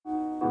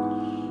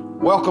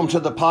Welcome to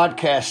the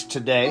podcast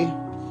today.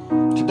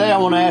 Today I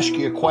want to ask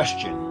you a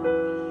question.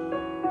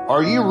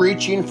 Are you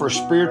reaching for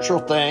spiritual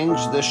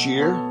things this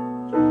year?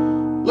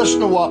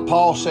 Listen to what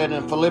Paul said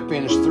in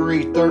Philippians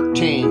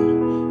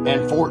 3:13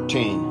 and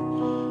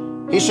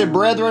 14. He said,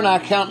 "Brethren, I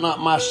count not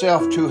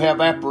myself to have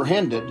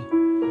apprehended,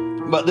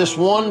 but this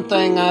one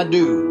thing I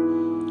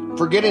do,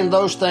 forgetting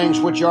those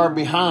things which are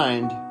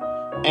behind,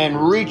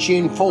 and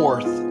reaching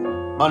forth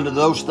unto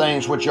those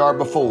things which are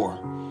before.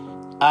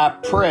 I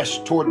press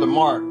toward the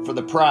mark for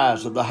the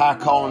prize of the high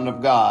calling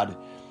of God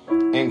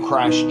in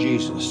Christ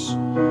Jesus."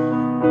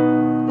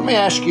 Let me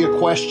ask you a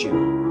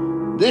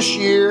question. This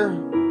year,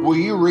 will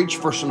you reach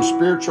for some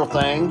spiritual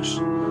things?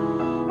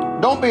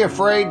 Don't be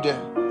afraid to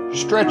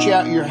stretch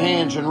out your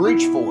hands and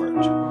reach for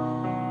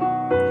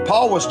it.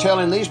 Paul was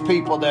telling these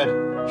people that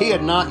he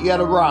had not yet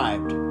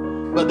arrived,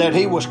 but that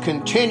he was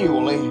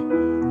continually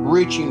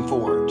reaching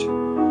for it.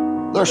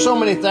 There are so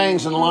many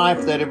things in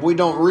life that if we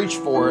don't reach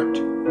for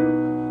it,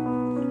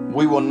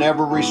 we will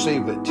never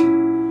receive it.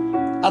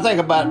 I think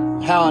about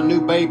how a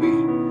new baby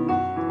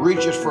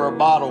reaches for a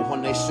bottle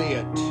when they see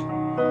it.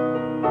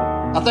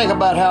 I think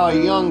about how a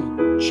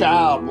young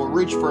child will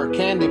reach for a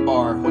candy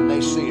bar when they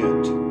see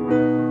it.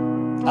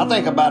 I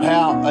think about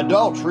how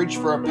adults reach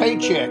for a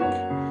paycheck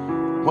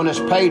when it's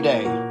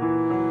payday.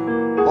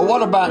 But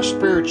what about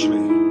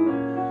spiritually?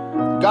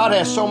 God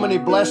has so many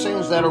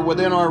blessings that are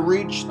within our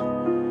reach,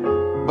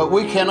 but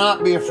we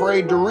cannot be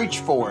afraid to reach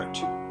for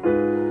it.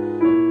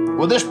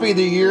 Will this be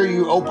the year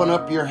you open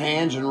up your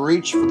hands and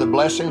reach for the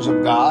blessings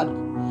of God?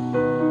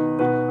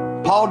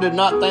 Paul did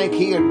not think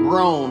he had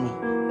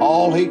grown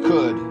all he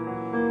could.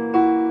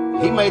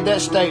 He made that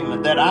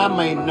statement, that I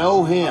may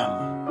know him,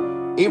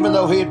 even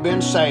though he had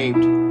been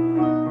saved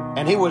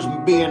and he was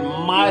being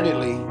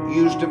mightily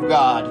used of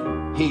God,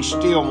 he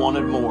still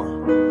wanted more.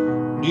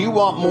 Do you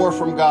want more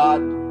from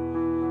God?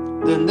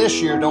 Then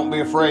this year, don't be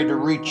afraid to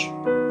reach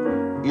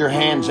your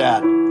hands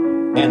out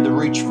and to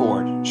reach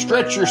for it.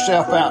 Stretch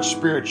yourself out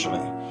spiritually.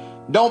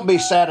 Don't be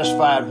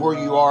satisfied where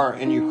you are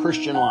in your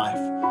Christian life.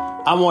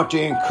 I want to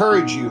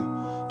encourage you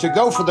to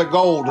go for the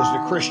gold as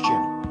a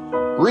Christian.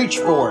 Reach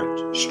for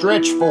it,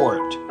 stretch for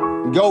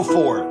it, go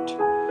for it.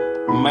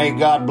 May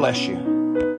God bless you.